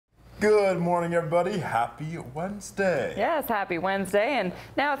Good morning, everybody. Happy Wednesday. Yes, happy Wednesday. And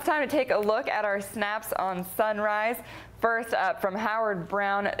now it's time to take a look at our snaps on sunrise. First up from Howard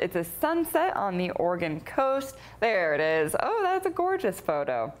Brown, it's a sunset on the Oregon coast. There it is. Oh, that's a gorgeous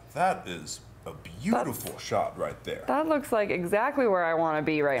photo. That is a beautiful shot right there. That looks like exactly where I want to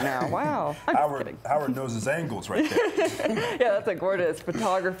be right now. Wow. Howard knows his angles right there. Yeah, that's a gorgeous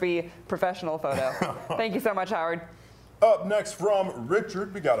photography professional photo. Thank you so much, Howard. Up next from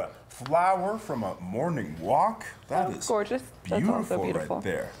Richard, we got a flower from a morning walk. That is gorgeous. That's also beautiful right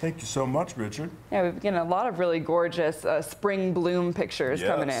there. Thank you so much, Richard. Yeah, we've getting a lot of really gorgeous spring bloom pictures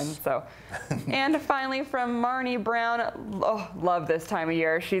coming in. So, and finally from Marnie Brown, oh, love this time of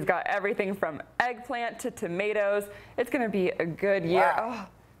year. She's got everything from eggplant to tomatoes. It's going to be a good year. Wow. Oh,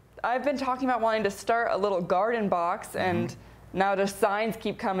 I've been talking about wanting to start a little garden box and now just signs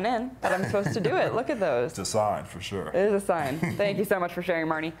keep coming in that I'm supposed to do it. Look at those. It's a sign for sure. It is a sign. Thank you so much for sharing,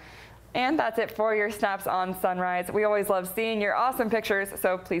 Marnie. And that's it for your snaps on sunrise. We always love seeing your awesome pictures,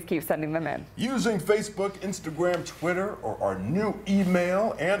 so please keep sending them in. Using Facebook, Instagram, Twitter, or our new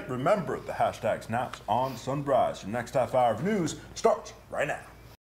email. And remember the hashtag snaps on sunrise. Your next half hour of news starts right now.